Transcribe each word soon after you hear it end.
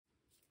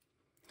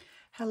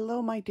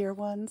Hello, my dear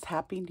ones.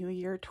 Happy New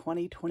Year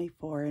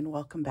 2024 and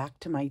welcome back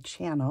to my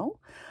channel.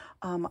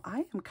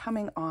 I am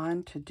coming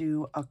on to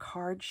do a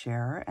card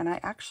share, and I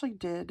actually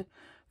did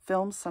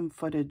film some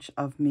footage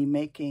of me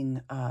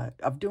doing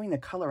the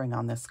coloring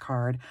on this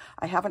card.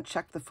 I haven't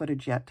checked the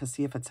footage yet to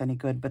see if it's any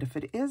good, but if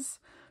it is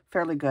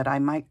fairly good, I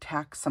might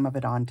tack some of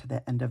it on to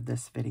the end of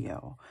this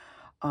video.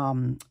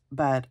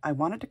 But I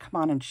wanted to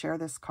come on and share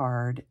this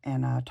card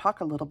and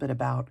talk a little bit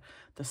about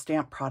the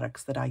stamp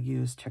products that I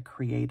use to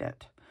create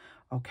it.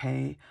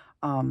 Okay,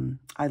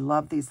 I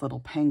love these little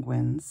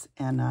penguins,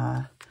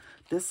 and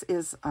this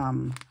is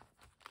a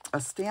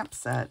stamp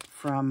set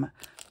from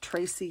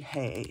Tracey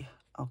Hey,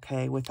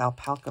 okay, with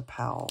Alpaca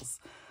Pals,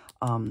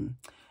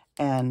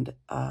 and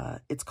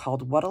it's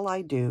called Waddle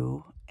I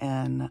Do,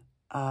 and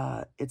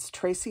it's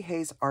Tracey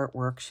Hay's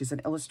artwork. She's an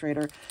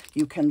illustrator.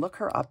 You can look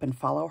her up and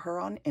follow her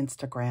on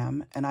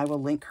Instagram, and I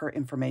will link her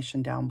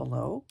information down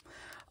below.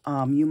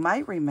 You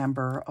might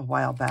remember a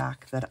while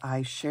back that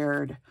I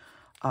shared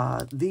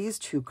these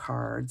two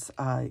cards,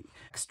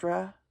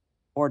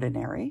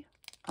 Extraordinary,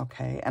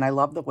 okay, and I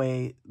love the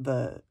way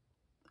the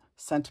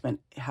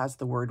sentiment has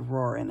the word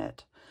roar in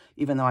it,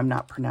 even though I'm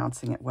not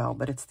pronouncing it well,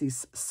 but it's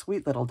these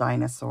sweet little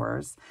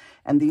dinosaurs,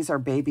 and these are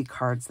baby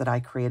cards that I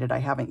created. I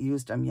haven't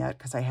used them yet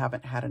because I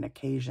haven't had an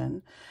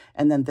occasion.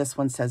 And then this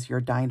one says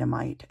You're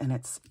Dynamite, and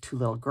it's two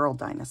little girl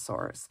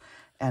dinosaurs.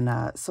 And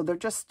so they're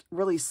just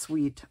really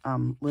sweet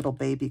little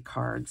baby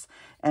cards.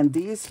 And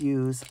these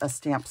use a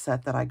stamp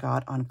set that I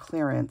got on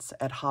clearance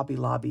at Hobby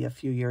Lobby a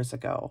few years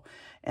ago.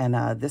 And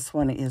this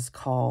one is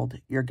called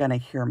You're Gonna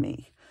Hear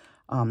Me.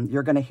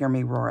 You're Gonna Hear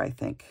Me Roar, I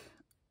think.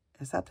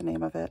 Is that the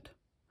name of it?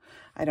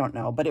 I don't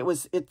know, but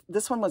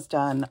this one was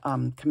done,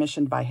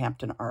 commissioned by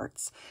Hampton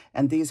Arts,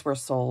 and these were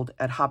sold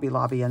at Hobby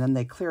Lobby, and then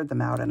they cleared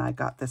them out, and I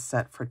got this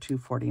set for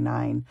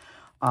 $2.49.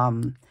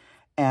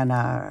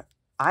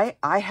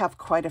 I have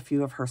quite a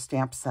few of her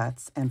stamp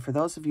sets, and for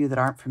those of you that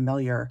aren't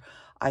familiar,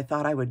 I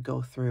thought I would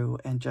go through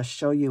and just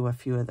show you a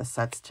few of the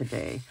sets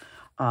today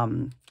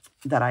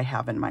that I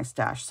have in my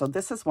stash. So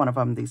this is one of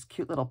them, these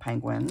cute little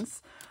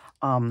penguins.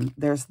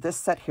 There's this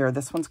set here.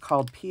 This one's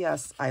called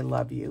P.S. I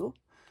Love You.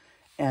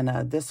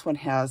 And this one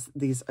has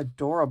these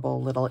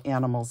adorable little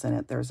animals in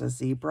it. There's a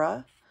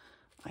zebra.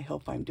 I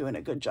hope I'm doing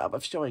a good job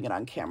of showing it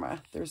on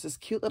camera. There's this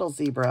cute little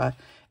zebra,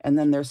 and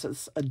then there's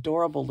this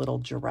adorable little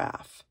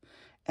giraffe.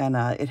 And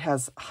it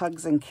has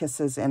hugs and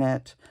kisses in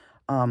it.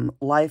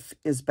 Life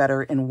is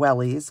better in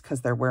wellies because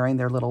they're wearing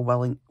their little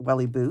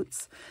welly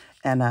boots.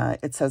 And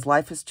it says,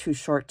 life is too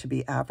short to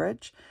be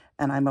average,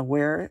 and I'm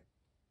aware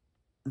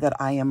that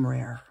I am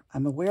rare.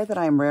 I'm aware that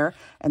I am rare.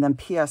 And then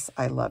P.S.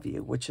 I Love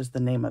You, which is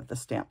the name of the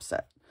stamp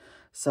set.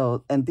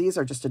 So, and these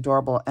are just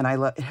adorable. And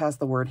it has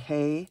the word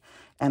hey.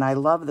 And I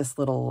love this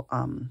little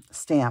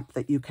stamp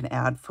that you can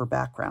add for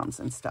backgrounds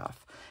and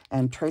stuff.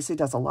 And Tracey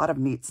does a lot of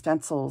neat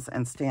stencils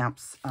and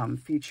stamps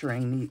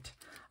featuring neat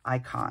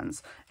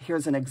icons.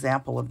 Here's an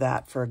example of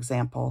that. For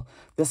example,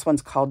 this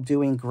one's called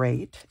Doing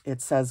Great.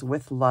 It says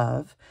with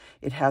love.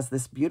 It has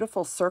this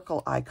beautiful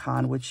circle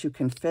icon, which you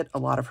can fit a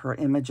lot of her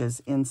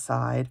images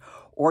inside,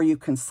 or you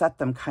can set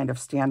them kind of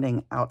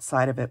standing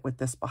outside of it with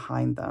this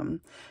behind them.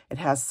 It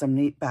has some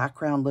neat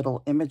background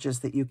little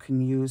images that you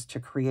can use to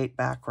create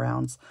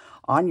backgrounds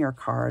on your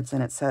cards.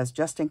 And it says,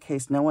 just in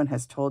case no one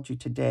has told you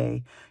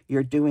today,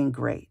 you're doing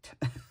great.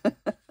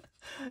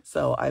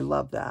 So I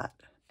love that.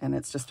 And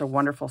it's just a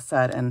wonderful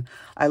set. And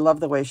I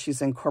love the way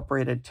she's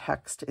incorporated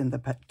text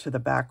to the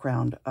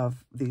background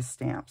of these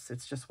stamps.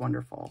 It's just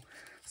wonderful.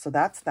 So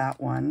that's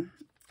that one.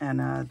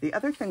 And the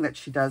other thing that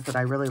she does that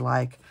I really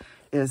like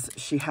is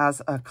she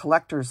has a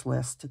collector's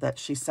list that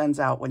she sends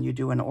out when you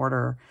do an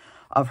order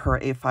of her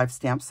A5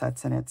 stamp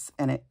sets.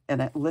 And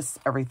it lists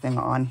everything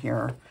on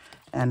here.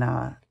 And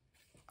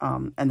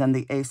then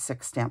the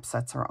A6 stamp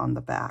sets are on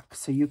the back.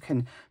 So you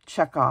can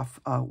check off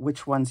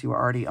which ones you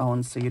already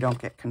own so you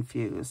don't get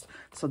confused.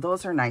 So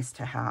those are nice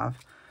to have.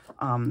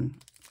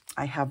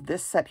 I have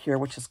this set here,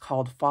 which is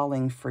called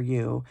Falling for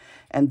You.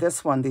 And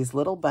this one, these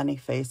little bunny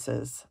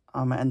faces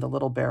and the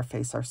little bear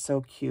face are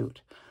so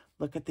cute.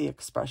 Look at the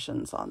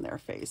expressions on their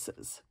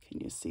faces. Can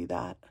you see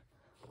that?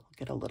 I'll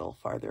get a little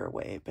farther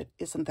away, but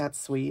isn't that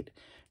sweet?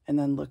 And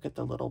then look at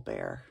the little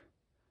bear.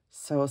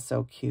 So,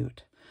 so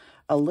cute.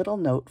 A little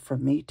note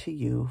from me to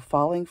you,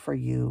 falling for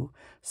you,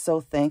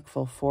 so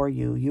thankful for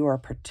you. You are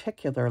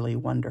particularly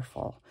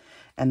wonderful.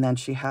 And then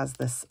she has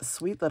this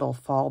sweet little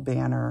fall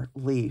banner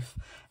leaf,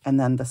 and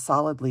then the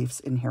solid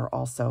leaves in here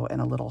also, and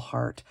a little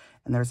heart.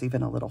 And there's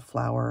even a little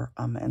flower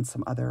and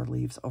some other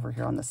leaves over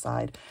here on the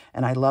side.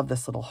 And I love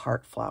this little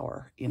heart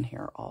flower in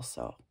here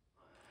also.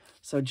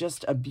 So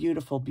just a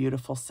beautiful,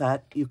 beautiful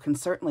set. You can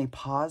certainly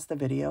pause the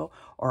video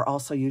or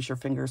also use your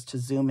fingers to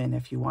zoom in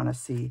if you want to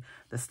see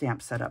the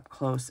stamp set up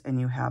close and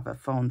you have a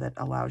phone that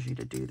allows you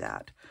to do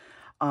that.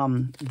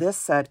 This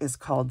set is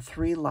called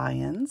 3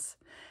 Lions,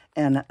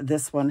 and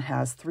this one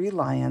has 3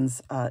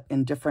 lions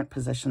in different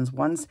positions.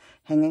 One's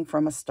hanging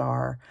from a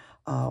star.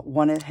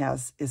 One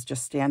is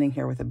just standing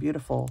here with a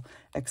beautiful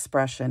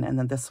expression, and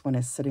then this one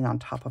is sitting on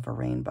top of a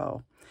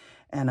rainbow.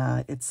 And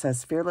it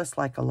says, fearless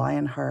like a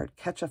lion heart,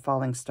 catch a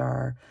falling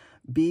star,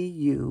 be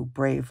you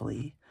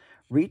bravely,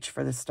 reach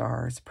for the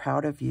stars,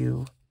 proud of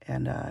you,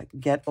 and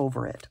get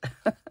over it.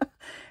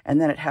 And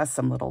then it has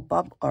some little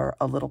or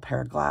a little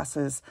pair of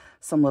glasses,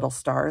 some little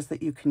stars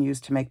that you can use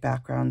to make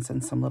backgrounds,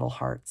 and some little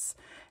hearts,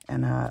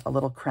 and a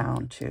little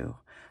crown too.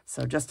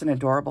 So just an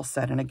adorable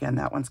set. And again,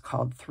 that one's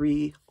called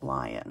 3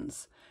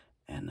 Lions.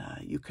 And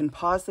you can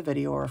pause the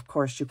video, or of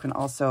course you can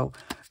also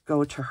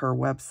go to her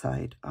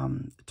website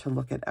to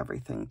look at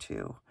everything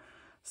too.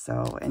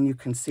 So, and you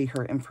can see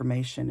her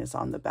information is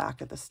on the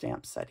back of the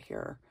stamp set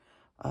here.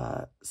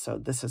 So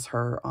this is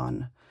her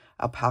on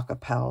Alpaca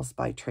Pals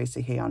by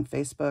Tracey Hey on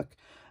Facebook,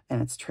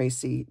 and it's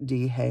Tracey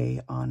D.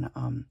 Hey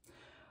on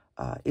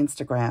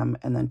Instagram,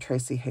 and then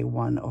Tracey Hey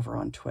 1 over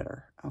on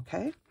Twitter.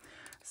 Okay,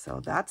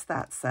 so that's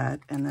that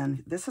set. And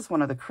then this is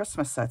one of the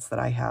Christmas sets that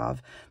I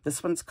have.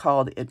 This one's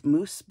called It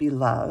Moose Be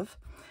Love,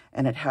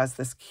 and it has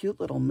this cute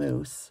little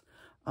moose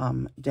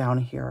down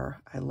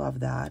here. I love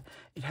that.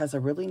 It has a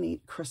really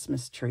neat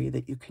Christmas tree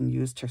that you can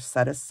use to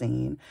set a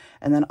scene,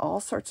 and then all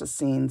sorts of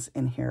scenes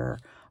in here,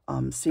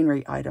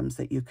 scenery items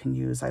that you can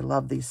use. I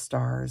love these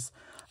stars.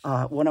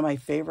 One of my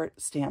favorite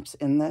stamps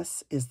in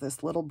this is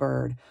this little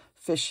bird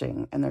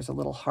fishing, and there's a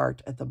little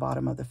heart at the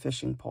bottom of the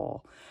fishing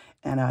pole.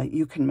 And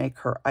you can make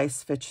her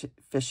ice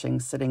fishing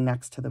sitting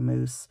next to the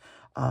moose.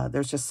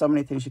 There's just so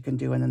many things you can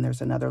do. And then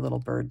there's another little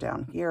bird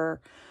down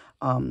here.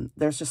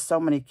 There's just so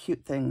many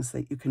cute things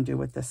that you can do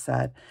with this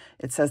set.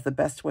 It says the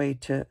best way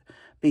to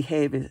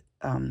behave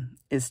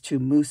is to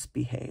moose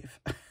behave.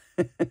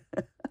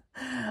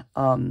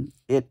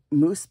 It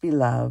moose be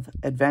love,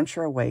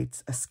 adventure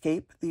awaits,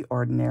 escape the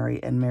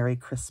ordinary, and Merry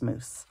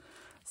Christmas.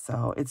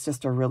 So it's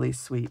just a really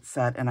sweet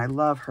set, and I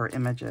love her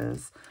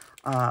images.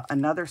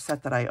 Another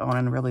set that I own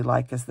and really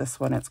like is this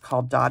one. It's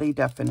called Dottie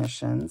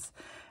Definitions,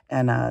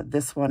 and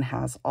this one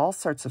has all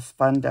sorts of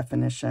fun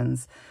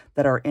definitions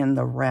that are in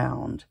the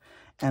round.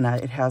 And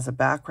it has a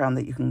background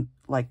that you can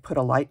like put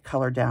a light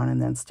color down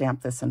and then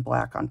stamp this in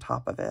black on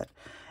top of it.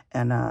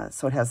 And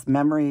so it has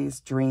memories,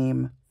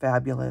 dream,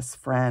 fabulous,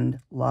 friend,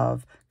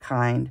 love,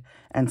 kind,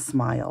 and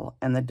smile,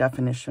 and the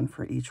definition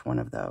for each one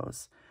of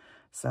those.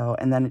 So,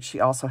 and then she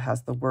also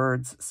has the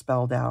words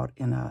spelled out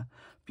in a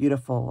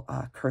beautiful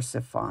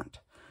cursive font.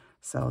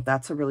 So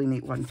that's a really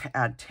neat one to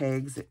add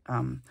tags,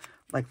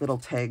 like little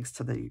tags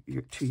to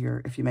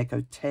your, if you make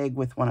a tag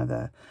with one of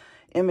the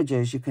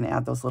images, you can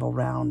add those little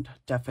round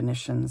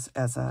definitions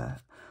as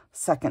a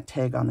second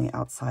tag on the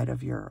outside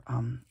of your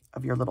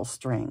little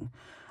string.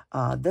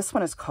 This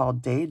one is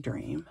called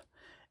Daydream,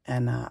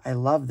 and I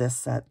love this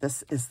set.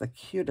 This is the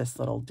cutest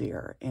little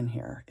deer in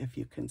here, if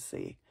you can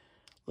see.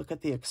 Look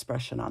at the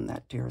expression on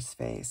that deer's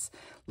face.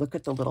 Look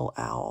at the little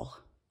owl.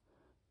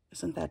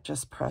 Isn't that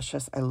just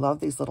precious? I love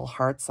these little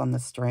hearts on the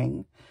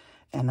string,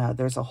 and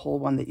there's a whole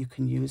one that you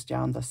can use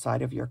down the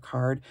side of your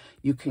card.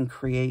 You can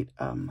create,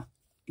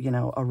 you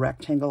know, a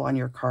rectangle on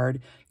your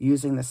card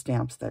using the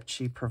stamps that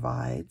she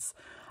provides.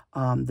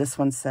 This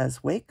one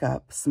says, wake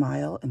up,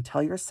 smile, and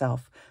tell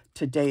yourself,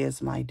 today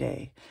is my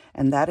day.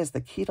 And that is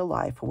the key to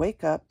life.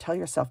 Wake up, tell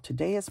yourself,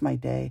 today is my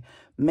day.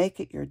 Make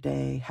it your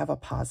day. Have a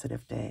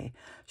positive day.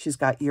 She's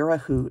got You're a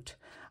Hoot.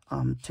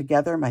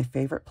 Together, my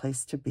favorite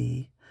place to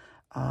be.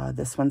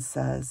 This one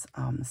says,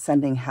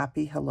 sending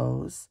happy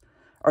hellos.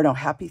 Or no,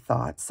 happy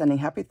thoughts. Sending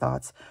happy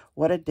thoughts.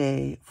 What a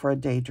day for a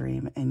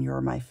daydream, and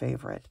you're my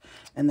favorite.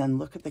 And then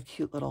look at the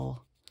cute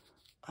little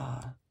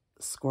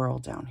squirrel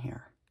down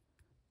here.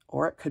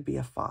 Or it could be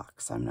a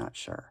fox, I'm not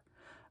sure.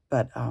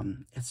 But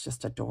it's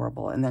just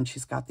adorable. And then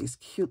she's got these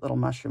cute little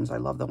mushrooms. I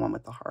love the one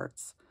with the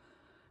hearts.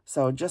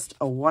 So just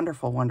a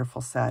wonderful,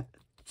 wonderful set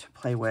to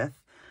play with.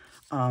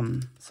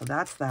 So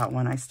that's that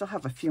one. I still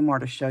have a few more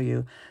to show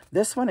you.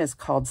 This one is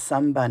called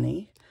Some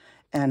Bunny.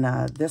 And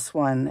this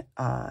one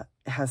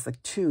has the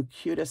 2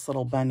 cutest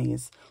little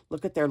bunnies.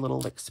 Look at their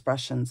little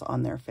expressions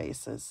on their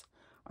faces.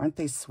 Aren't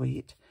they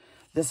sweet?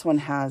 This one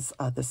has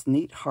this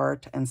neat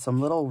heart and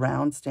some little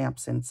round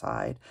stamps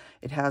inside.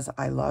 It has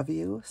I love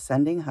you,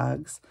 sending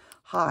hugs,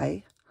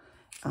 hi,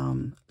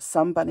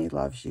 somebody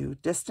loves you.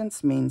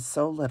 Distance means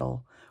so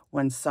little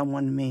when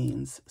someone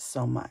means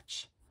so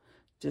much.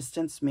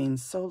 Distance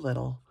means so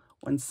little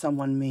when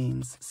someone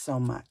means so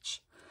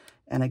much.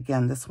 And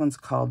again, this one's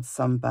called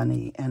Some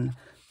Bunny. And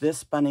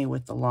this bunny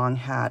with the long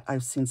hat,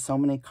 I've seen so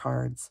many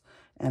cards,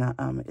 and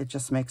it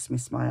just makes me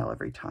smile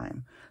every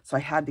time. So I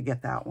had to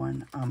get that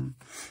one.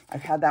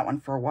 I've had that one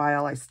for a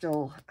while.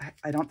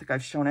 I don't think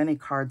I've shown any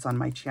cards on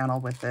my channel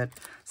with it.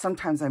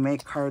 Sometimes I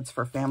make cards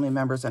for family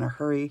members in a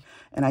hurry,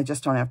 and I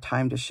just don't have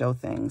time to show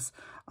things.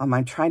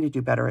 I'm trying to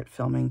do better at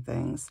filming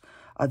things.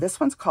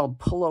 This one's called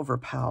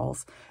Pullover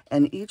Pals,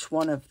 and each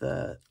one of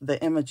the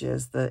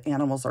images, the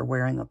animals are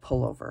wearing a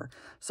pullover.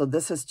 So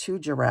this is 2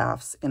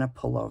 giraffes in a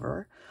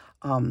pullover.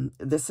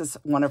 This is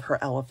one of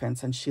her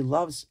elephants, and she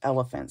loves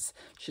elephants.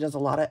 She does a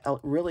lot of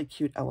really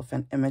cute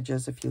elephant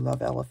images if you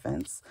love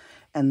elephants.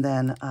 And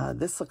then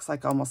this looks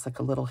like almost like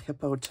a little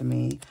hippo to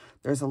me.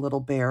 There's a little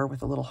bear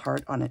with a little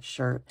heart on its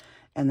shirt.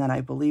 And then I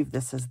believe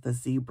this is the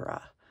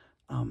zebra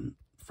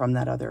from from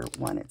that other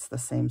one. It's the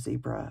same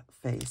zebra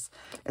face.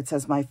 It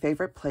says, my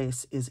favorite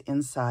place is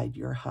inside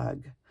your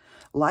hug.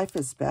 Life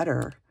is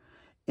better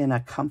in a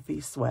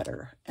comfy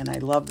sweater. And I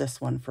love this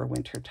one for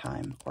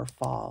wintertime or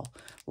fall.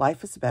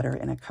 Life is better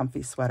in a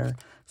comfy sweater.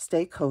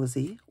 Stay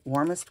cozy.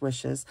 Warmest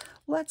wishes.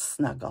 Let's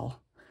snuggle.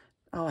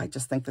 Oh, I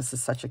just think this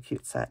is such a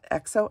cute set.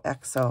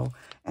 XOXO,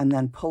 and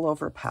then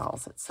Pullover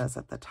Pals, it says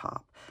at the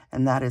top.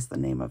 And that is the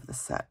name of the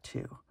set,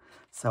 too.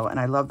 So, and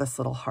I love this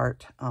little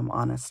heart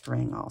on a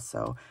string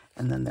also.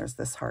 And then there's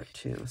this heart,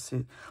 too.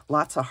 So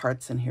lots of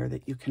hearts in here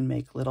that you can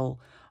make little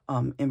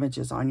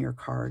images on your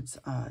cards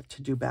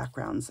to do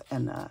backgrounds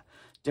and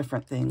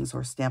different things,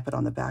 or stamp it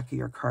on the back of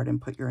your card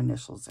and put your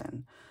initials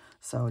in.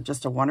 So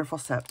just a wonderful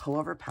set,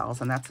 Pullover Pals,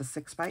 and that's a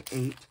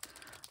 6x8.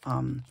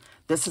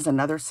 This is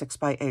another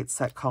 6x8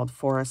 set called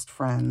Forest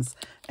Friends,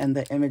 and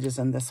the images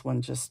in this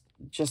one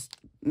just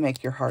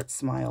make your heart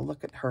smile.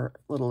 Look at her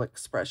little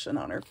expression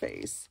on her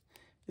face.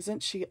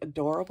 Isn't she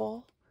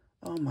adorable?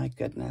 Oh my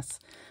goodness.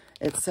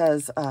 It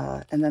says,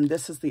 and then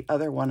this is the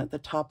other one at the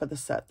top of the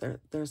set.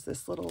 There's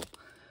this little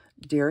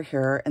deer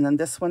here, and then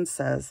this one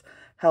says,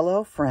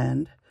 hello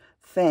friend,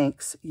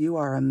 thanks, you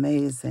are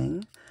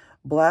amazing,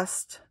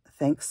 blessed,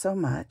 thanks so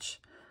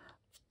much,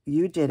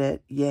 you did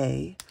it,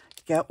 yay.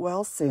 Get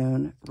well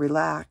soon,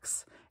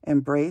 relax,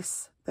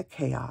 embrace the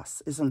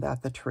chaos. Isn't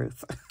that the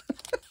truth?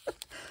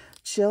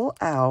 Chill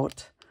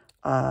out,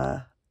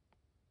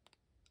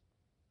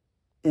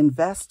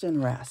 invest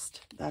in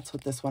rest. That's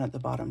what this one at the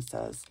bottom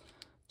says.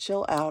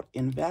 Chill out,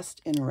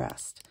 invest in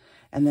rest.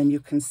 And then you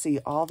can see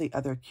all the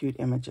other cute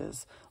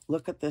images.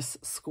 Look at this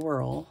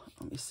squirrel.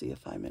 Let me see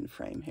if I'm in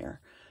frame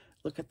here.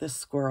 Look at this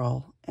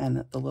squirrel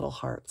and the little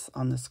hearts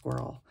on the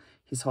squirrel.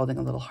 He's holding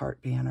a little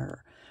heart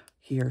banner.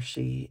 He or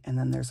she, and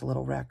then there's a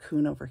little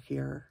raccoon over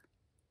here.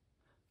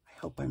 I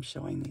hope I'm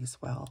showing these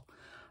well.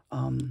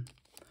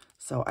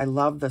 So I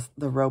love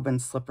the robe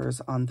and slippers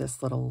on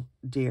this little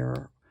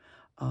deer.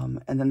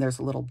 And then there's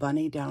a little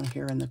bunny down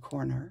here in the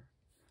corner.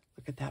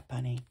 Look at that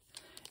bunny.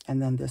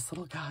 And then this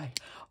little guy.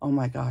 Oh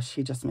my gosh,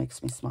 he just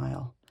makes me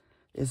smile.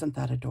 Isn't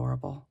that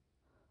adorable?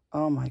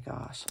 Oh my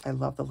gosh, I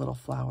love the little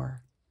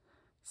flower.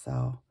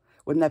 So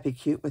wouldn't that be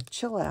cute with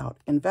chill out,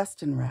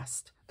 invest in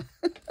rest.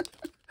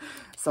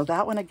 So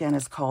that one again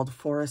is called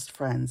Forest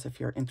Friends if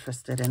you're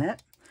interested in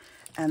it.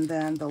 And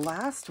then the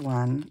last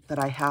one that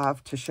I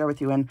have to share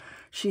with you, and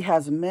she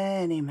has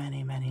many,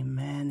 many, many,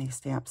 many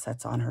stamp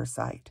sets on her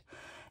site.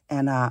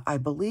 And I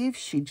believe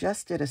she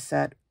just did a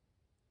set,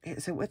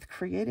 is it with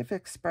Creative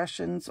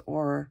Expressions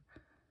or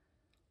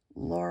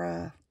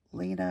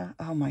Lena?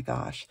 Oh my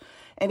gosh.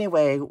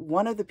 Anyway,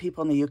 one of the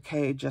people in the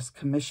UK just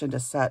commissioned a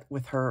set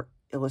with her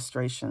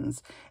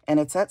illustrations, and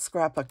it's at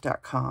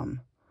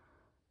scrapbook.com.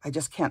 I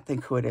just can't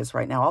think who it is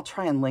right now. I'll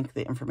try and link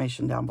the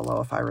information down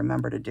below if I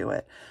remember to do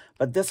it.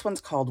 But this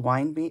one's called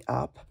Wind Me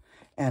Up.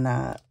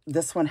 And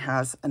this one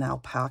has an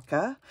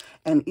alpaca.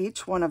 And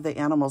each one of the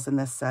animals in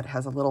this set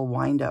has a little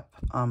wind-up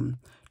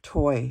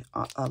toy,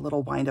 a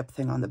little wind-up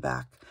thing on the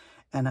back.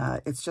 And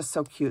it's just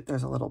so cute.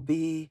 There's a little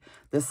bee.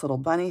 This little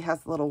bunny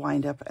has a little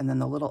wind-up. And then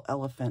the little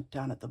elephant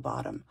down at the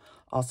bottom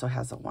also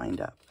has a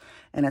wind-up.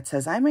 And it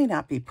says, I may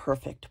not be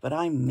perfect, but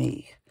I'm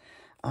me.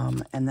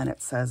 And then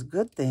it says,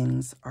 good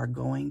things are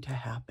going to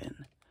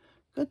happen.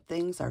 Good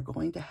things are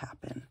going to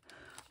happen.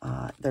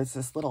 There's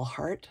this little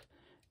heart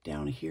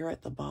down here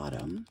at the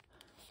bottom,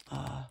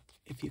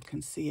 if you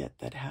can see it,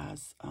 that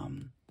has,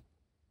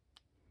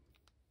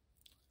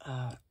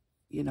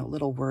 you know,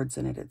 little words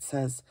in it. It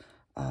says,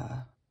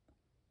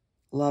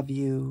 love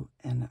you,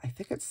 and I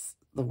think it's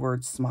the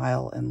word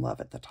smile and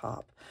love at the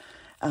top.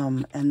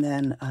 And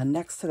then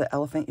next to the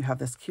elephant, you have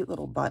this cute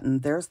little button.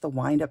 There's the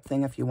wind-up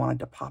thing if you wanted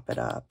to pop it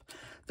up.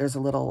 There's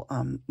a little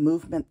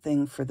movement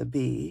thing for the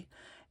bee.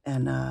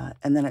 And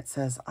then it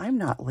says, I'm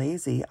not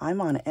lazy. I'm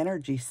on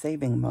energy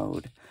saving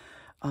mode.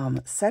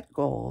 Set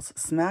goals.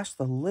 Smash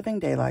the living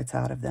daylights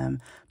out of them.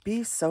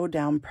 Be so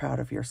damn proud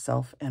of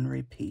yourself and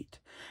repeat.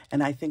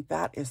 And I think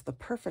that is the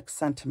perfect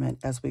sentiment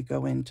as we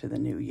go into the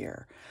new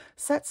year.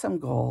 Set some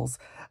goals.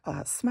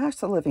 Smash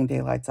the living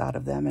daylights out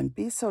of them and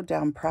be so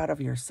damn proud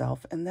of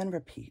yourself and then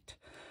repeat.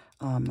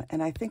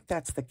 And I think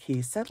that's the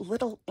key. Set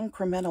little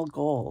incremental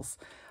goals.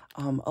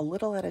 A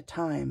little at a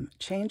time.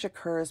 Change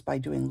occurs by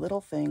doing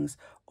little things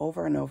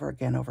over and over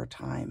again over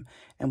time.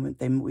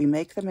 And we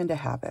make them into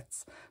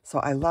habits. So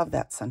I love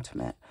that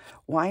sentiment.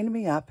 Wind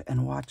me up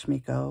and watch me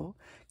go.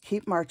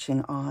 Keep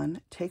marching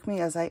on. Take me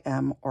as I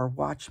am or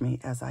watch me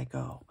as I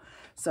go.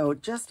 So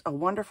just a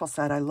wonderful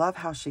set. I love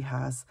how she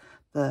has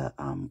the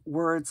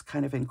words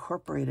kind of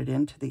incorporated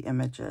into the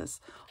images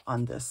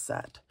on this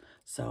set.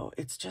 So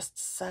it's just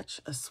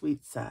such a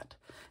sweet set.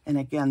 And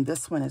again,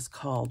 this one is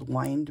called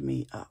Wind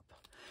Me Up.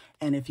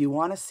 And if you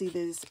want to see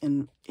these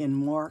in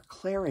more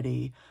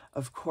clarity,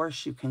 of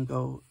course, you can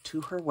go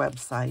to her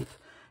website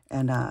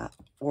and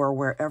or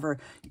wherever.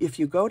 If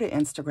you go to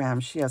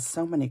Instagram, she has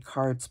so many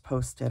cards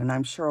posted, and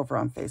I'm sure over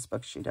on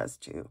Facebook she does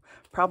too,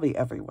 probably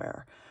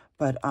everywhere.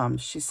 but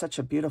she's such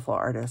a beautiful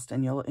artist,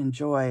 and you'll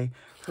enjoy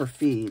her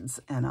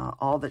feeds and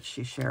all that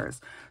she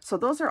shares. So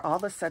those are all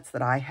the sets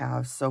that I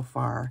have so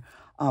far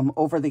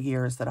over the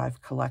years that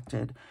I've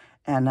collected.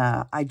 And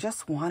I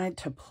just wanted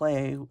to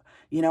play,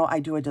 you know, I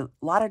do a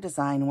lot of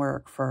design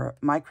work for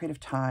My Creative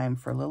Time,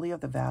 for Lily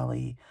of the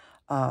Valley,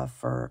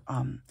 for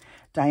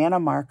Diana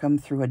Markham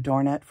through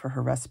Adorn It for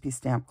her Recipe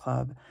Stamp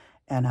Club,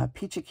 and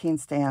Peachy Keen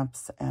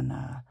Stamps, and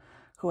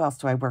who else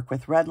do I work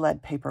with? Red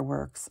Lead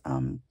Paperworks,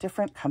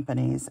 different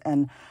companies.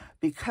 And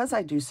because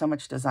I do so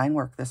much design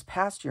work this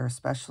past year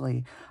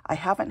especially, I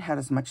haven't had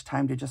as much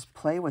time to just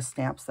play with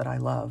stamps that I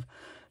love.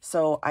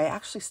 So I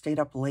actually stayed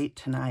up late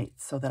tonight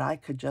so that I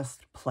could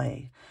just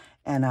play.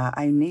 And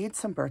I need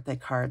some birthday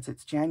cards.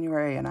 It's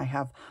January, and I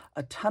have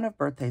a ton of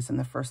birthdays in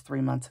the first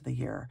 3 months of the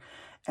year.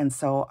 And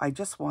so I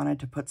just wanted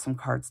to put some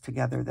cards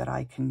together that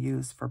I can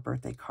use for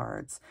birthday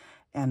cards.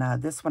 And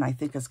this one I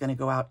think is going to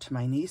go out to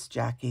my niece,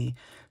 Jackie.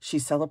 She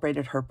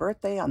celebrated her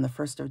birthday on the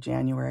 1st of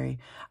January.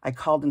 I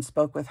called and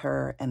spoke with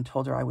her and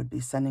told her I would be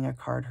sending a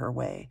card her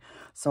way.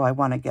 So I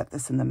want to get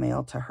this in the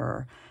mail to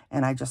her.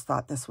 And I just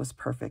thought this was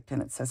perfect.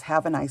 And it says,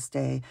 "Have a nice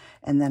day."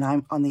 And then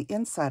on the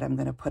inside, I'm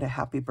going to put a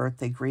happy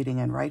birthday greeting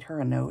and write her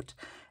a note.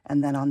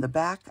 And then on the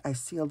back, I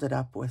sealed it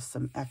up with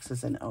some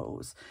X's and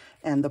O's.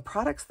 And the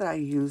products that I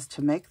used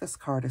to make this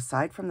card,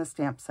 aside from the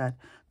stamp set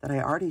that I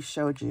already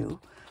showed you,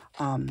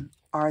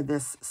 are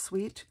this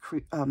sweet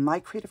My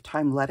Creative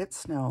Time Let It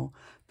Snow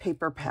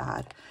paper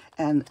pad.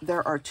 And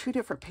there are 2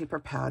 different paper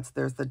pads.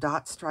 There's the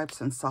dot stripes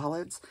and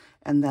solids,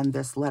 and then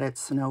this Let It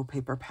Snow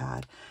paper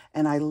pad.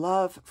 And I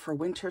love, for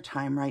winter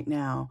time right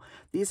now,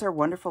 these are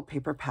wonderful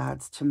paper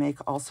pads to make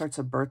all sorts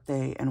of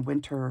birthday and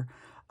winter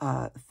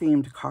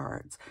themed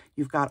cards.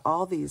 You've got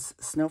all these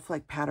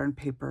snowflake pattern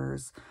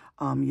papers.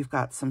 You've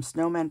got some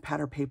snowman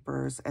pattern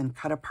papers and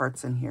cut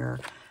aparts in here.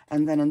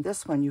 And then in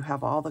this one, you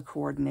have all the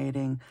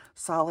coordinating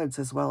solids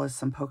as well as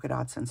some polka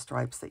dots and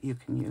stripes that you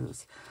can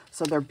use.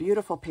 So they're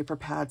beautiful paper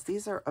pads.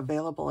 These are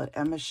available at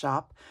Emma's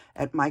shop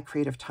at My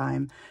Creative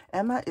Time.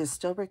 Emma is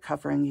still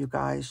recovering, you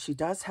guys. She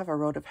does have a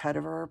road ahead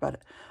of her,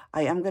 but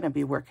I am going to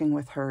be working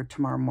with her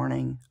tomorrow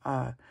morning.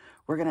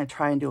 We're going to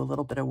try and do a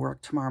little bit of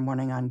work tomorrow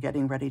morning on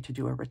getting ready to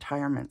do a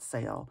retirement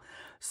sale.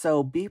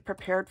 So be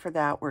prepared for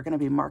that. We're going to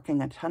be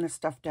marking a ton of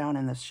stuff down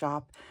in the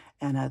shop,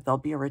 and there'll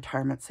be a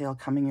retirement sale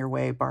coming your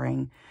way,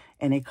 barring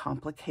any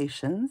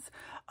complications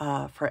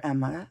for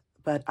Emma.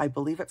 But I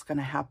believe it's going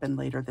to happen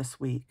later this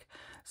week.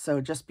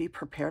 So just be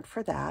prepared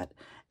for that.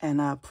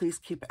 And please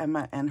keep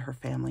Emma and her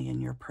family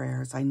in your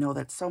prayers. I know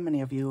that so many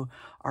of you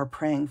are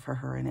praying for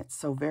her, and it's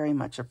so very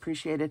much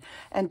appreciated.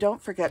 And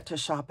don't forget to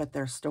shop at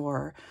their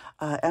store.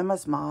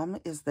 Emma's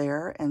mom is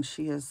there, and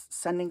she is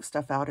sending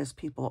stuff out as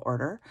people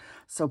order.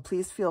 So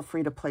please feel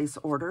free to place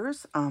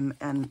orders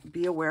and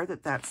be aware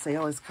that that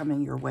sale is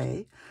coming your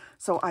way.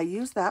 So I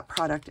used that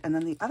product, and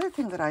then the other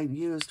thing that I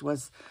used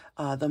was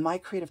the My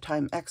Creative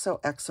Time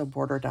Xoxo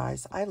Border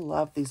Dies. I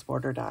love these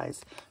border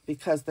dies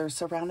because they're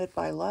surrounded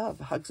by love,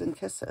 hugs and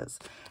kisses.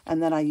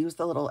 And then I used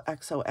the little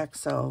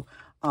Xoxo,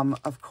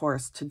 of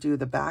course, to do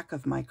the back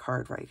of my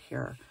card right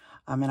here.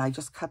 And I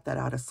just cut that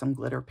out of some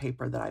glitter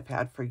paper that I've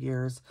had for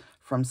years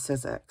from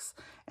Sizzix.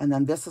 And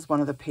then this is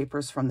one of the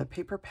papers from the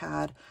paper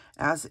pad,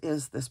 as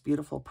is this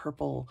beautiful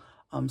purple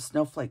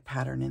snowflake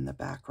pattern in the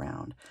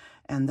background.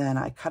 And then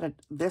I cut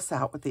this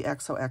out with the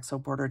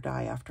Xoxo border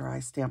die after I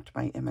stamped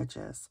my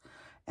images.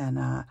 And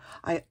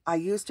I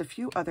used a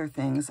few other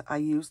things. I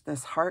used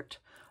this heart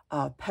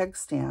peg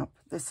stamp.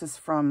 This is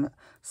from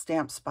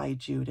Stamps by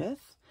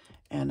Judith.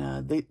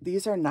 And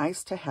these are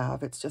nice to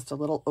have. It's just a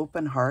little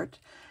open heart.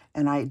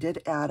 And I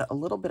did add a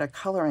little bit of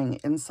coloring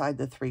inside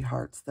the 3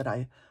 hearts that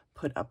I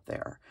put up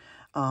there.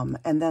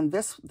 And then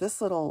this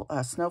little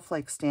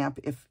snowflake stamp,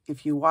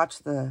 if you watch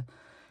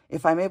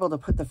if I'm able to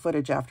put the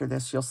footage after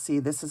this, you'll see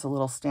this is a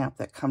little stamp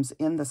that comes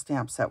in the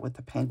stamp set with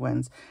the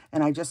penguins.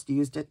 And I just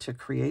used it to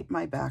create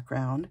my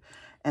background.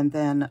 And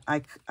then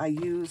I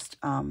used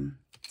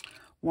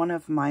one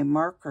of my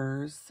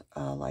markers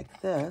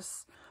like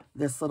this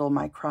little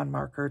micron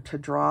marker to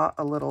draw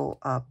a little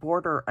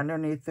border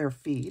underneath their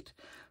feet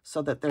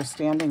so that they're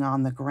standing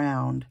on the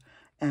ground.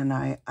 And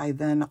I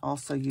then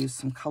also used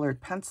some colored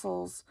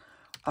pencils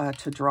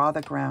to draw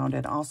the ground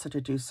and also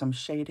to do some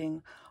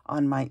shading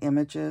on my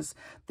images.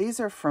 These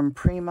are from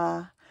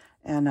Prima,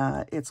 and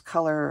it's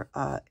color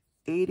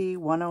 80,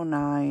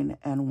 109,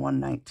 and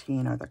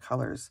 119 are the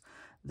colors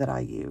that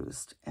I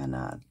used.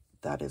 And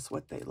that is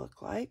what they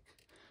look like.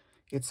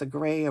 It's a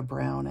gray, a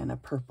brown, and a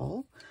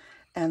purple.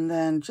 And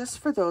then just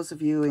for those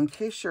of you, in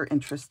case you're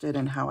interested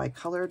in how I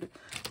colored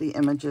the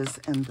images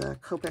and the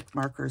Copic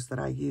markers that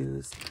I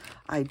used,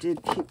 I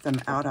did keep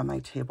them out on my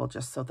table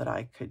just so that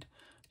I could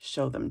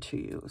show them to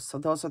you. So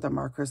those are the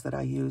markers that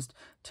I used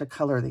to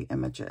color the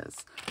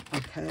images.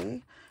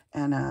 Okay.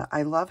 And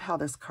I love how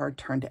this card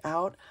turned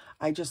out.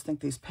 I just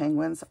think these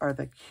penguins are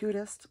the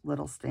cutest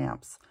little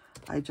stamps.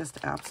 I just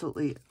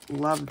absolutely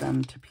love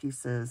them to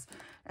pieces.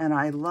 And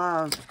I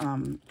love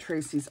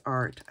Tracey's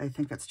art. I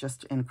think it's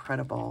just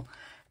incredible.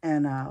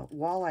 And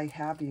while I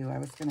have you, I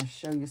was going to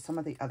show you some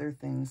of the other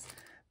things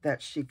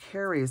that she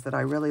carries that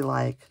I really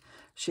like.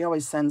 She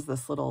always sends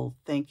this little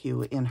thank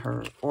you in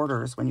her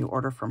orders when you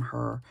order from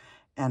her.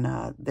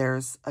 And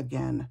there's,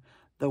 again,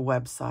 the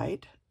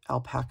website,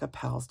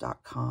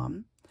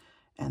 alpacapals.com.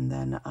 And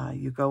then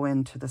you go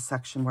into the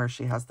section where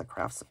she has the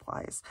craft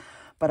supplies.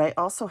 But I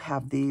also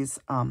have these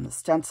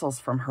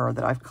stencils from her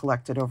that I've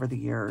collected over the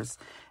years.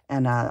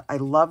 And I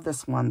love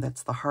this one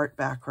that's the heart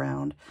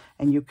background.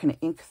 And you can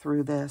ink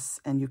through this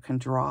and you can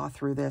draw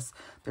through this.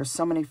 There's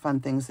so many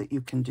fun things that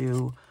you can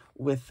do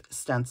with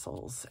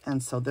stencils.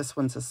 And so this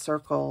one's a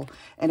circle.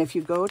 And if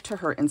you go to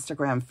her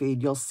Instagram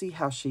feed, you'll see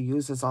how she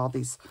uses all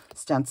these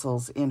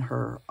stencils in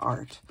her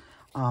art.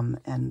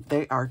 And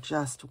they are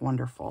just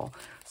wonderful.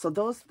 So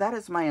that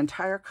is my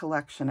entire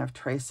collection of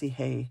Tracey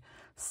Hey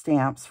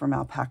stamps from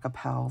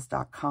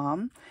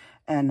alpacapals.com.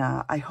 And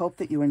I hope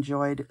that you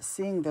enjoyed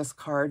seeing this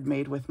card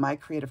made with my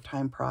Creative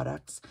Time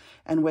products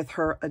and with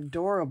her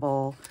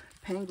adorable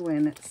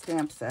penguin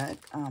stamp set.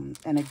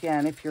 And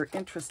again, if you're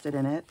interested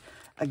in it,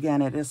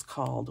 again, it is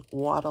called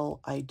Waddle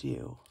I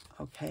Do,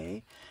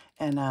 okay?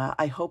 And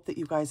I hope that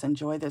you guys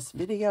enjoy this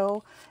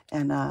video.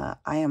 And I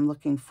am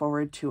looking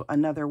forward to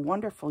another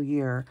wonderful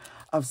year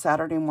of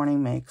Saturday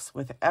Morning Makes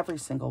with every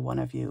single one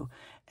of you.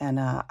 And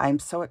I'm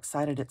so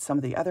excited at some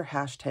of the other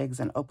hashtags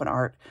and open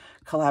art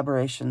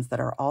collaborations that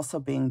are also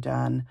being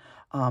done.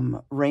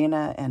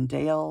 Raina and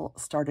Dale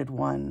started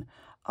one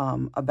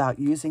about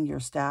using your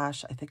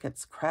stash. I think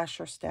it's Crash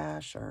Your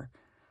Stash, or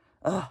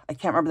I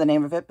can't remember the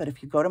name of it. But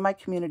if you go to my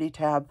community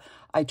tab,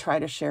 I try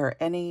to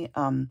share any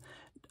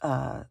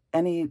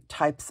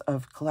types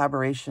of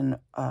collaboration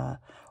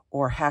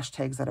or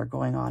hashtags that are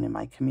going on in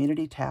my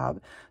community tab.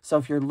 So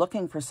if you're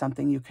looking for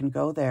something, you can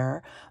go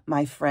there.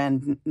 My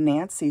friend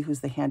Nancy,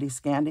 who's the Handy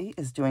Scandy,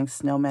 is doing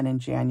snowmen in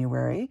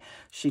January.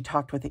 She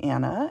talked with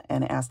Anna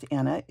and asked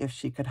Anna if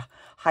she could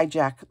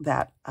hijack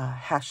that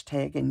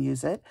hashtag and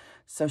use it.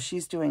 So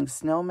she's doing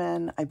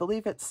snowmen. I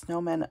believe it's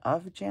snowmen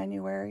of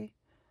January.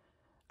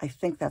 I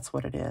think that's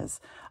what it is.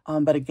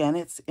 But again,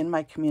 it's in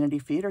my community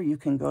feed, or you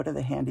can go to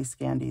the Handy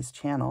Scandy's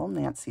channel,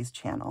 Nancy's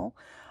channel.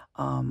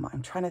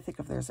 I'm trying to think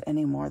if there's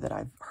any more that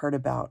I've heard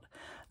about.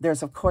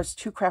 There's, of course,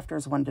 Two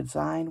Crafters, One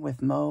Design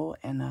with Mo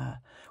and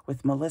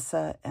with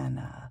Melissa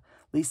and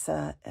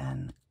Lisa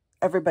and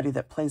everybody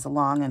that plays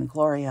along, and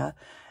Gloria.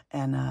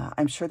 And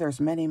I'm sure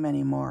there's many,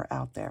 many more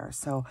out there.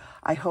 So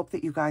I hope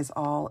that you guys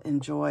all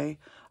enjoy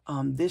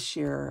this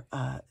year,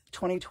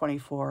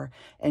 2024,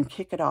 and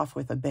kick it off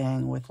with a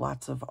bang with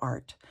lots of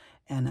art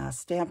and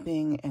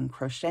stamping and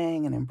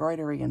crocheting and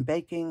embroidery and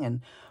baking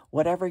and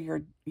whatever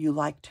you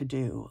like to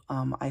do.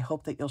 I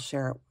hope that you'll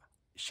share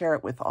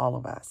it with all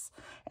of us,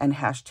 and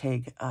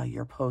hashtag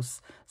your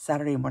posts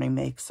Saturday Morning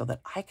Makes so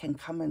that I can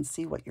come and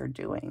see what you're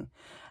doing.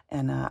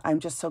 And I'm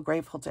just so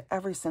grateful to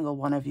every single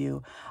one of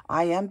you.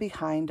 I am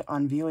behind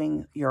on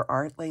viewing your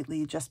art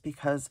lately just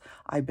because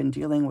I've been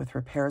dealing with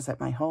repairs at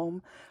my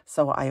home.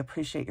 So I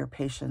appreciate your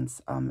patience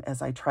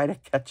as I try to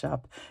catch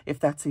up, if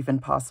that's even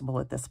possible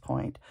at this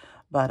point.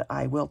 But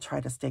I will try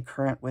to stay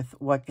current with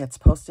what gets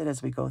posted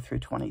as we go through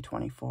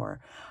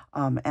 2024.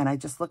 And I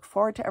just look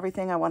forward to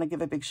everything. I want to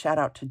give a big shout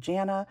out to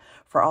Jana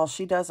for all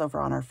she does over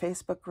on our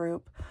Facebook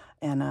group,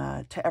 and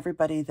to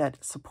everybody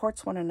that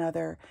supports one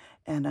another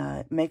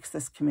and makes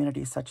this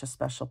community such a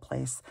special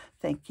place.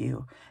 Thank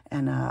you.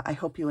 And I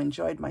hope you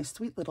enjoyed my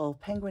sweet little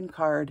penguin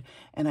card,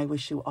 and I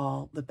wish you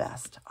all the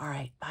best. All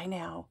right, bye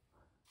now.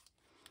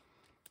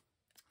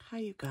 Hi,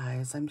 you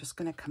guys. I'm just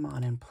going to come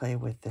on and play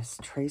with this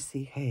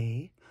Tracey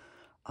Hey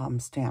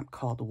stamp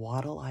called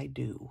Waddle I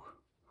Do.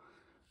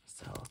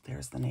 So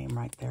there's the name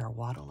right there.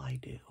 Waddle I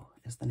Do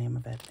is the name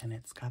of it. And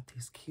it's got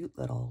these cute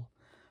little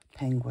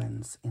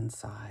penguins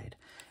inside.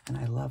 And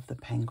I love the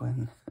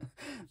penguin.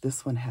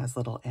 This one has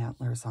little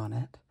antlers on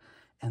it.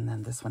 And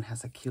then this one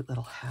has a cute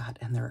little hat.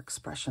 And their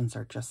expressions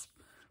are just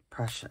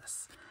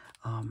precious.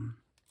 And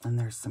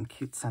there's some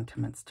cute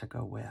sentiments to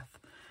go with.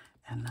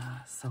 And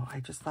so I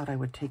just thought I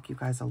would take you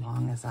guys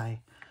along as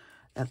I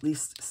at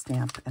least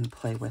stamp and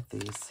play with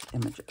these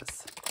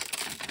images.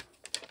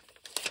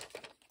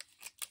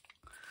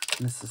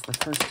 And this is the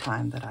first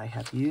time that I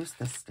have used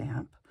this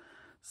stamp.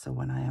 So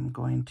when I am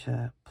going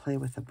to play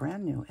with a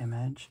brand new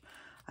image,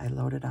 I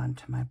load it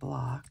onto my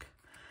block.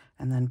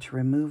 And then to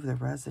remove the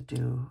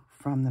residue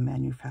from the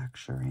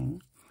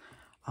manufacturing,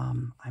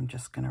 I'm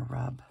just going to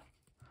rub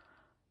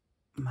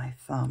my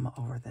thumb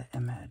over the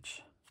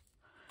image.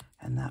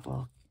 And that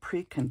will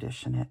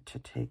precondition it to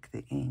take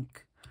the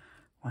ink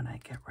when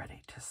I get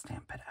ready to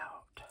stamp it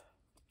out.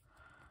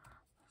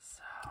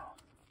 So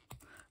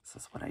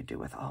this is what I do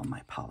with all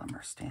my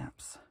polymer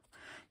stamps.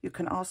 You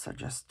can also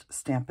just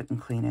stamp it and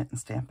clean it and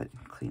stamp it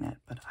and clean it,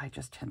 but I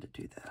just tend to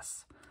do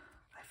this.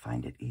 I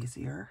find it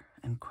easier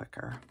and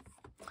quicker.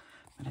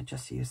 I'm going to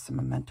just use some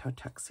Memento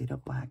Tuxedo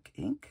Black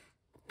ink,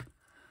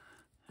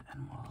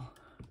 and we'll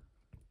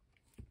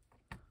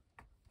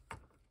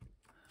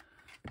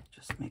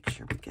just make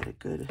sure we get a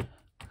good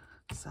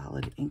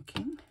solid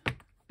inking.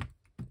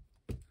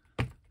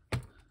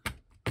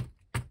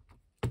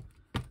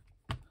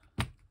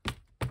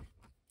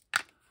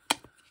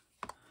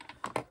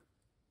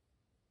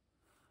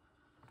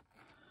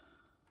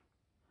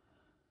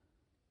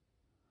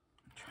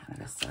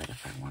 decide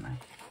if I want to. I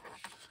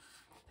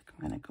think I'm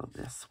going to go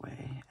this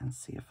way and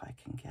see if I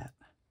can get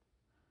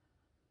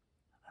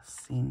a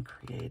scene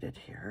created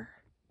here.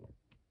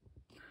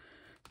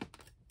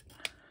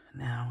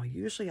 Now,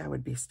 usually I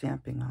would be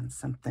stamping on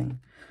something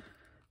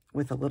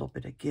with a little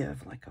bit of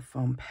give, like a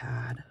foam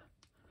pad,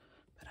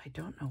 but I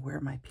don't know where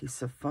my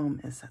piece of foam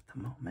is at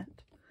the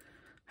moment.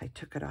 I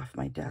took it off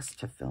my desk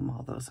to film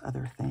all those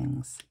other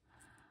things.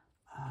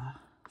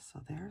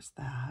 So there's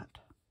that.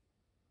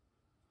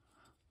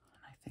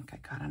 And I think I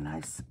got a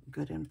nice,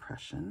 good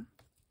impression.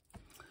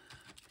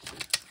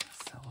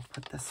 So we'll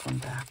put this one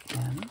back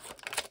in.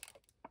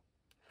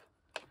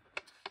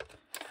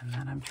 And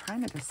then I'm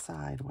trying to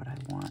decide what I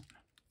want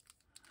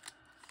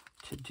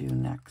to do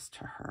next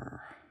to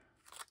her.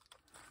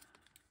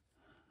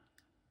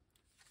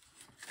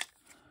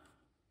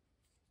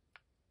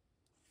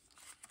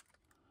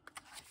 I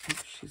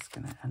think she's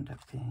going to end up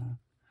being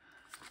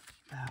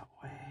that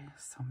way,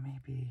 so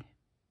maybe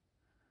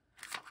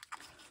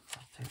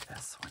I'll do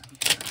this one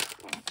here.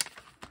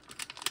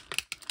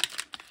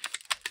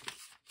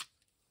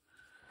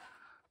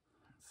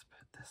 Let's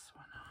put this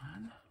one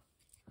on.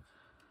 I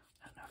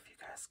don't know if you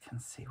guys can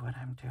see what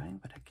I'm doing,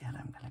 but again,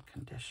 I'm going to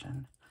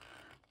condition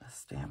the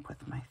stamp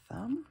with my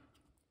thumb.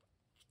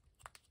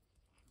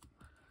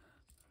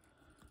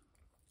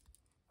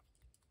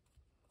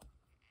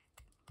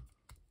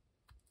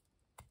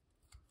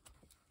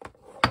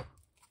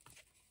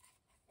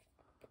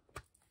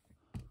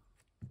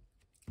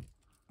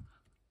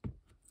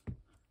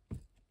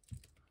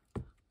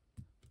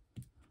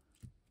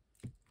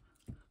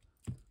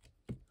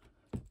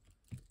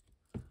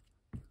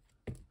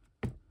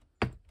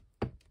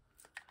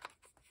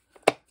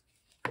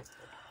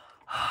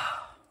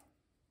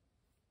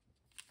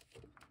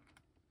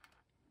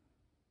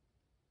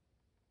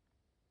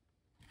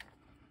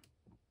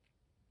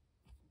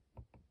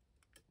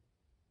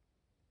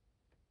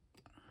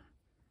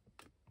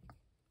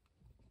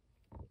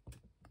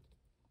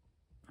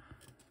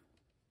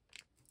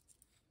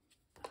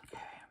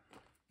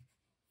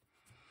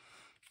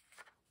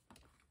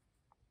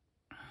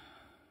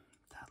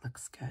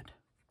 Looks good.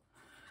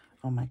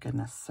 Oh my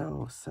goodness,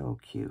 so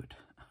cute.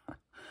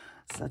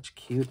 Such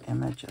cute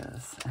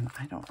images. And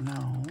I don't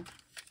know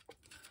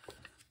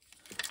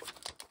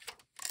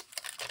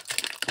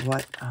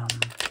what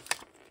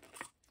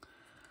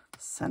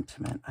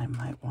sentiment I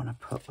might want to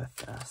put with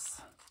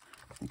this.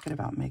 Thinking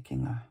about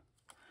making a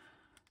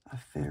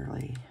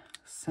fairly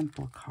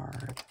simple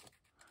card.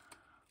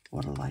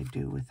 What'll I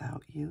do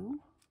without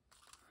you?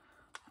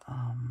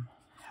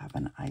 Have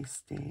an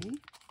ice day.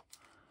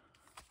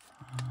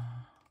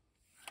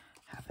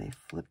 Have a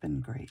flippin'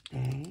 great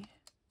day.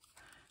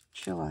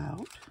 Chill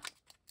out.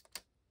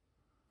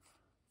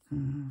 I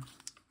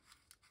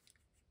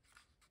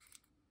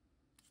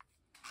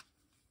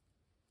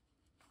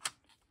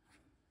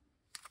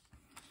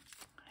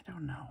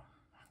don't know.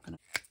 I'm gonna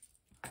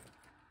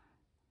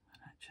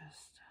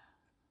just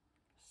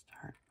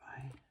start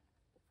by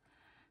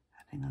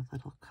adding a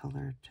little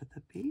color to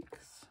the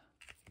beaks.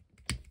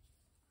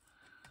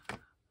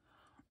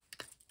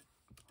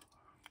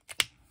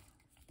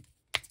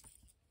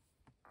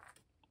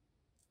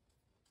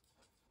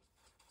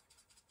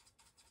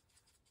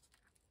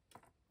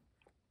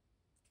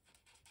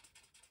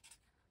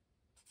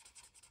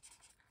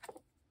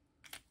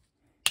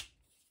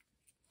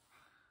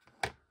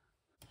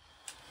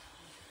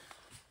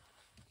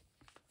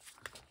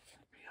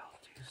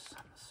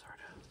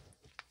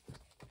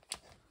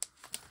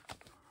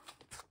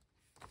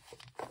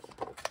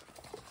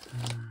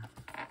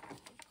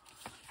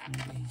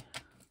 Maybe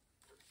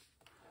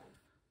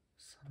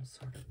some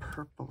sort of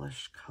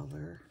purplish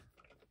color.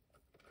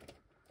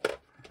 I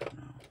don't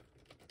know.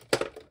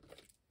 That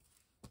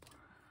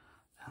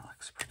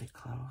looks pretty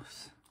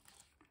close.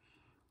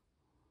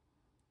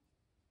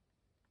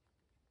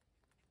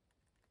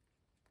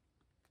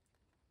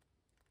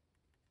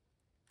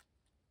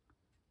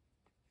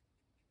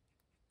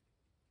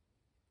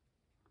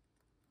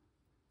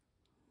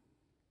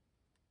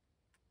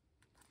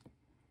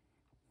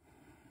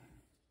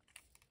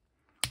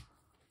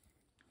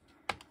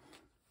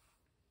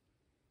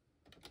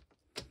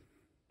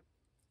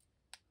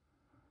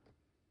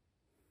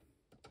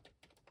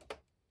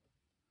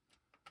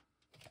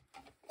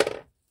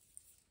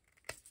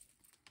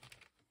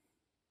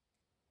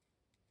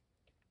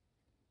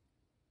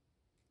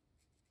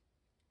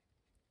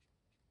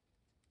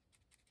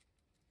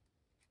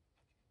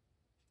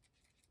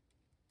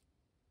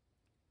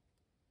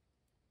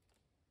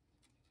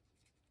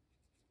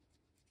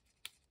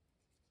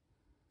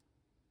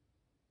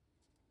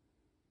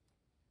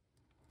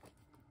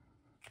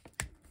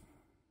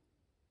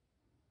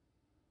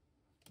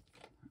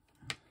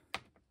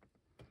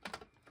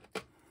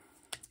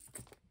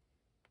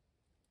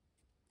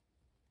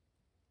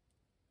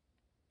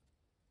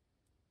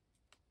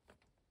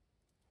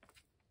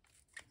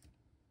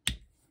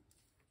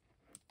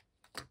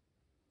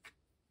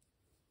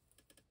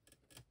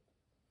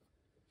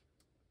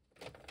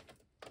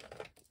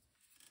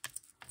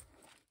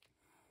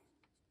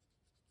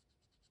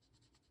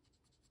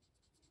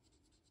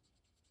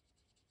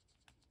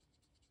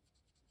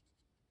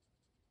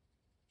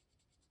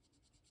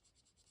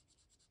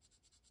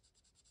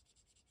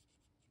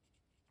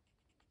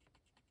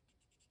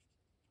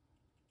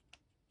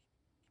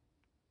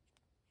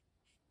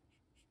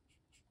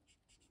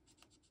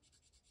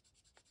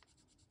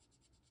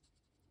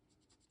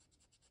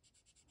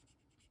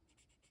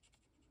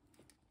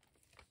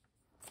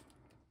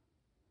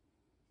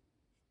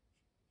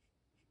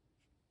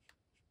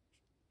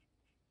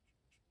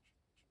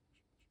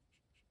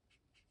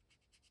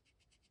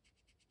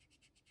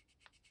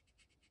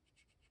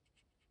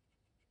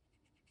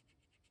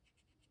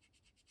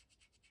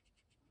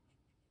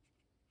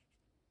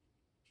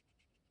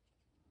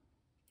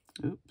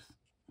 Oops.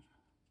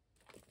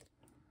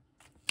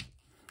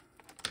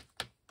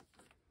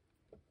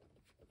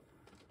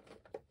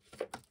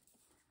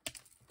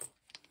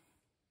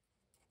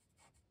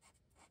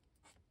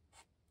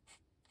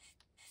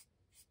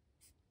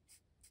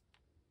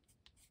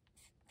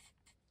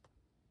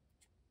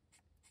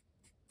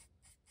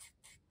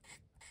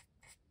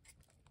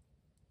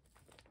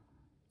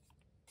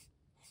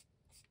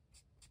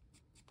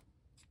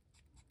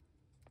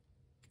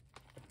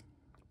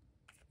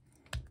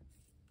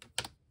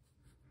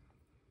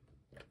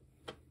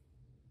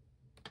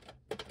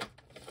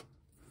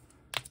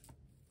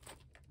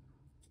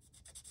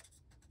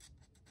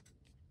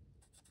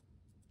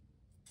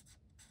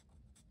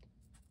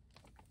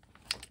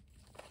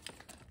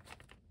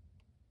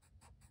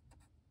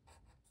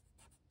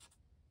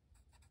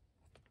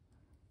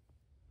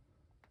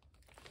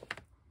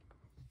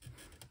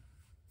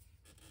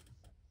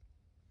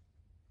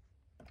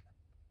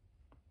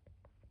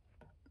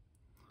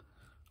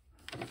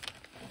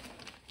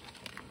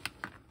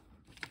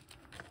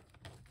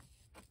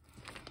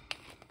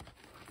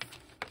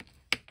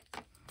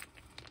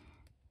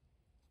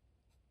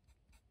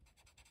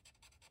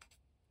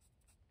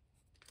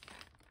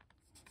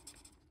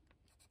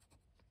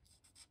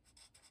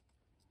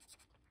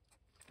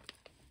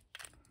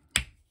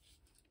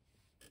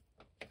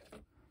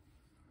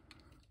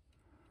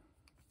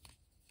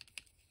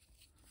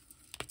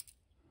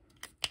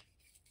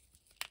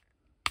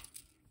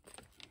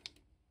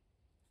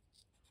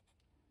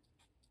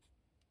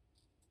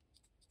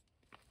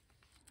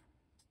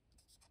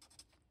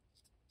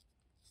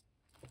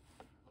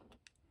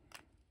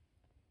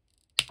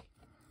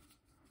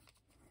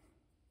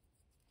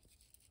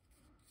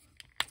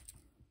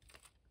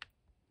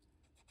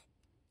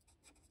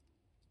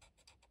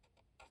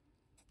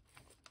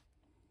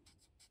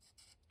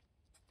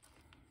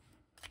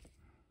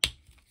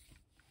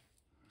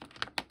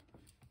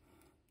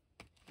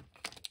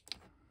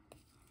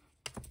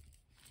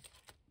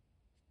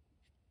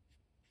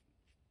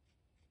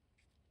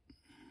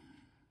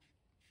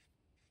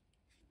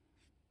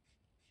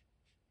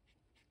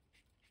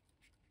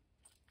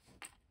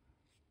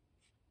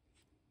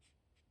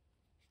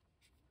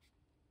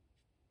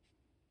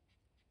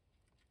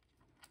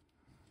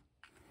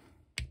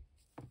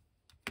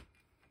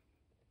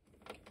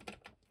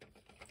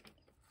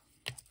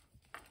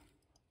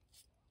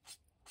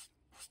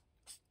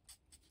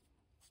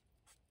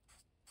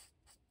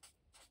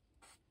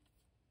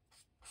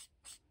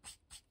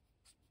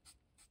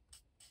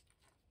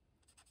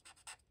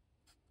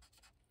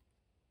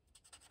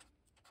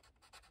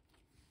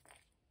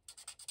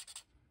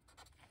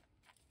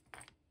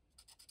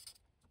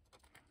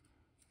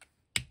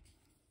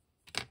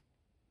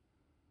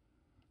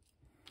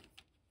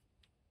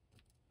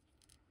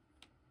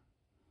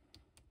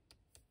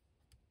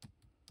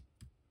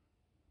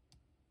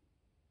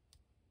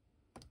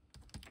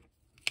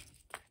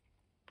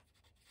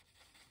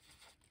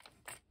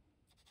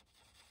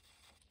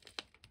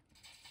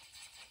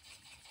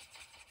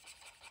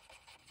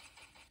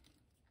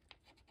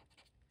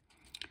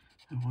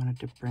 I wanted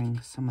to bring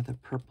some of the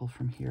purple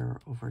from here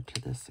over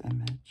to this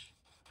image.